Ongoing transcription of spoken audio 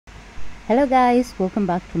Hello guys, welcome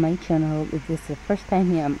back to my channel. If this is the first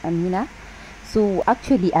time here, I'm Amina. So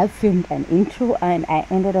actually I filmed an intro and I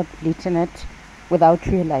ended up deleting it without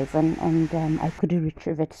realizing, and I couldn't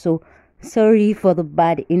retrieve it. So sorry for the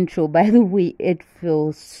bad intro. By the way, it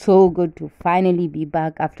feels so good to finally be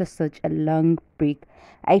back after such a long break.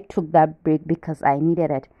 I took that break because I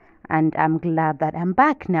needed it, and I'm glad that I'm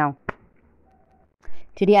back now.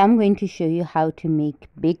 Today I'm going to show you how to make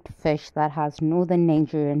baked fish that has northern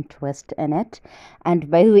Nigerian twist in it.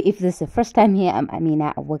 And by the way, if this is the first time here, I'm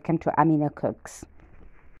Amina. Welcome to aminacookss.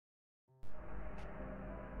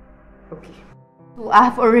 Okay. So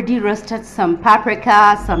I've already roasted some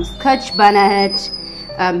paprika, some scotch bonnet,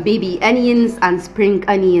 baby onions and spring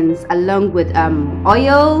onions, along with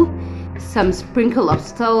oil, some sprinkle of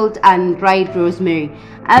salt and dried rosemary.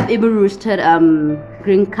 I've even roasted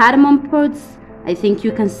green cardamom pods. I think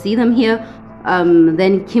you can see them here.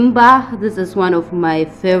 Then kimba, this is one of my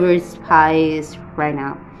favorite spices right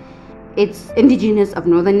now. It's indigenous of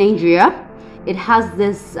northern Nigeria. It has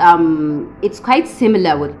this it's quite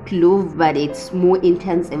similar with clove, but it's more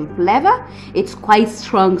intense in flavor. It's quite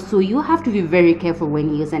strong, so you have to be very careful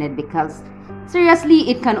when using it, because seriously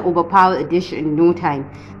it can overpower a dish in no time.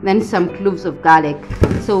 Then some cloves of garlic.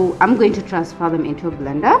 So I'm going to transfer them into a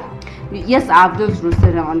blender. Yes, I've just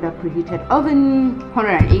roasted them on the preheated oven,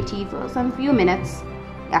 180 for some few minutes.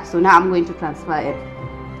 Yeah, so now I'm going to transfer it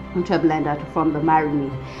into a blender to form the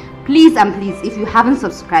marinade. Please, if you haven't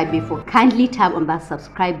subscribed before, kindly tap on that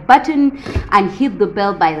subscribe button and hit the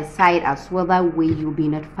bell by the side as well. That way you'll be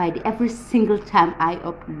notified every single time I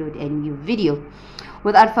upload a new video.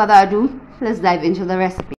 Without further ado, let's dive into the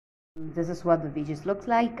recipe. This is what the veggies looks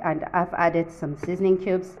like, and I've added some seasoning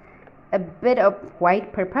cubes, a bit of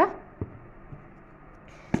white pepper,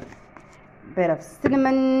 bit of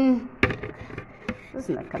cinnamon. This is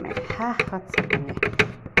not coming. What's happening?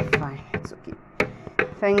 Fine, it's okay. I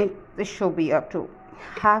think this should be up to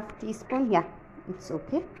half teaspoon. Yeah, it's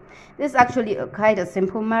okay. This is actually quite a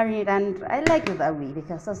simple marinade, and I like it that way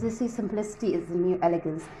because, as they say, simplicity is the new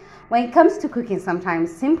elegance. When it comes to cooking,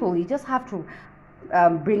 sometimes simple, you just have to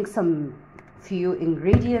bring some few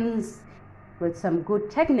ingredients with some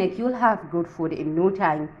good technique. You'll have good food in no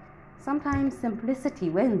time. Sometimes simplicity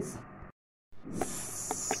wins.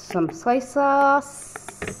 Some soy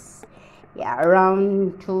sauce, yeah,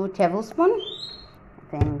 around 2 tablespoons,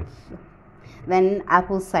 I think. Then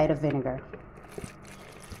apple cider vinegar.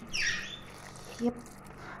 Yep.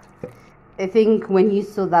 I think when you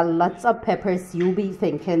saw that lots of peppers, you'll be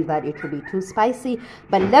thinking that it will be too spicy,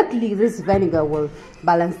 but luckily this vinegar will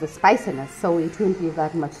balance the spiciness, so it won't be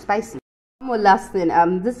that much spicy. One more last thing,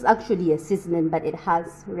 this is actually a seasoning, but it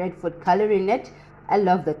has red food color in it. I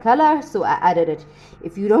love the color, so I added it.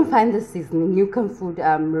 If you don't find the seasoning, you can put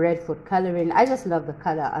red food coloring. I just love the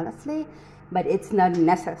color, honestly, but it's not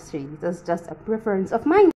necessary. That's just a preference of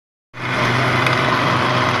mine.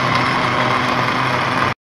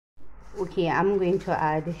 Okay, I'm going to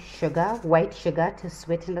add sugar, white sugar, to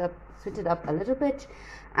sweeten it up a little bit.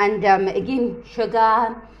 And again,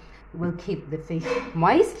 sugar will keep the fish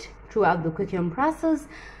moist throughout the cooking process.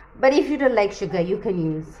 But if you don't like sugar, you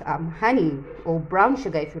can use honey or brown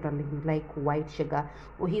sugar if you don't like white sugar,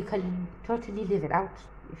 or you can totally leave it out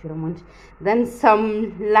if you don't want. Then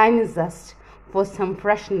some lime zest for some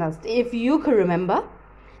freshness. If you can remember,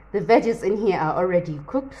 the veggies in here are already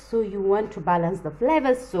cooked, so you want to balance the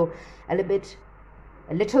flavors, so a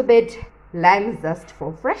little bit lime zest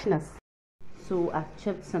for freshness. So I've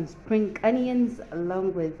chopped some spring onions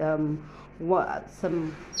along with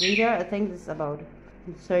some ginger. I think this is about,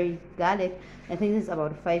 garlic. I think this is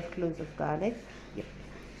about 5 cloves of garlic. Yep.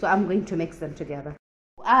 So I'm going to mix them together.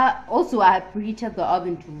 Also, I preheated the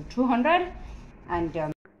oven to 200,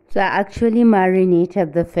 and so I actually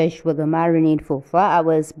marinated the fish with a marinade for 4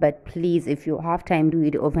 hours. But please, if you have time, do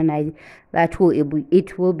it overnight.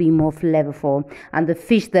 It will be more flavorful. And the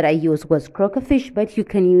fish that I used was croaker fish, but you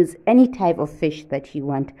can use any type of fish that you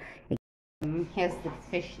want. Here's the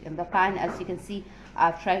fish in the pan. As you can see,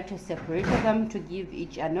 I've tried to separate them to give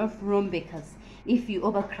each enough room, because if you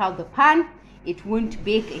overcrowd the pan, it won't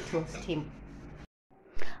bake, it will steam.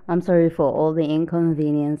 I'm sorry for all the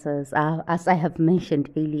inconveniences. As I have mentioned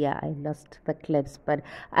earlier, I lost the clips, but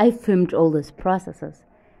I filmed all these processes.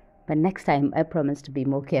 But next time, I promise to be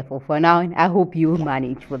more careful. For now, and I hope you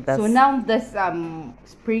manage with this. So now this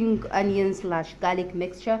spring onion / garlic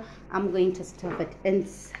mixture, I'm going to stuff it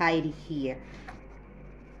inside here.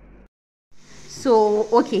 So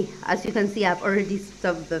okay, as you can see, I've already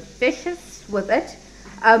stuffed the fishes with it.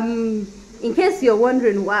 In case you're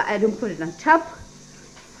wondering why I don't put it on top,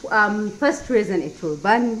 first reason, it will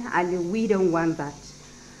burn, and we don't want that.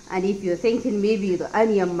 And if you're thinking maybe the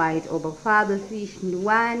onion might overpower the fish,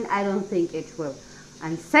 one, I don't think it will.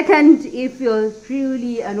 And second, if you're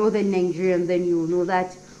truly a northern Nigerian, then you'll know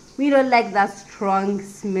that we don't like that strong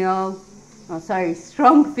smell,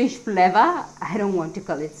 strong fish flavor. I don't want to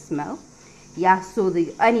call it smell. Yeah, so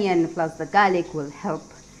the onion plus the garlic will help.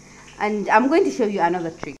 And I'm going to show you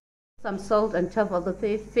another trick. Some salt on top of the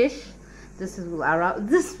fish. This will allow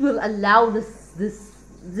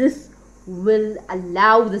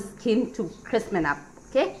the skin to crispen up.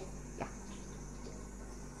 Okay.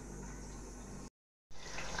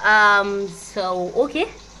 So okay,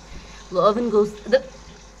 the oven goes the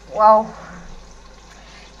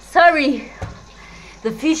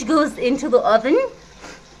fish goes into the oven.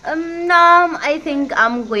 Now I think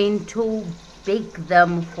I'm going to bake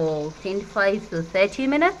them for 25 to 30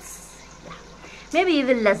 minutes, maybe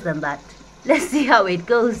even less than that. Let's see how it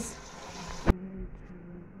goes.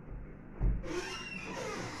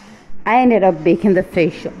 I ended up baking the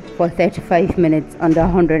fish for 35 minutes under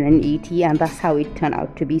 180, and that's how it turned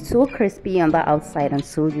out to be. So crispy on the outside and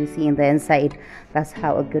so juicy in the inside. That's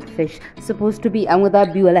how a good fish is supposed to be. And with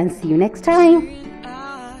that, be well and see you next time.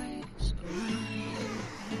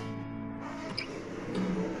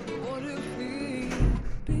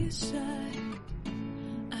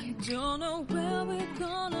 I don't know where we're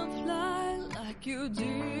gonna fly like you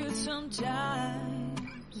did sometimes.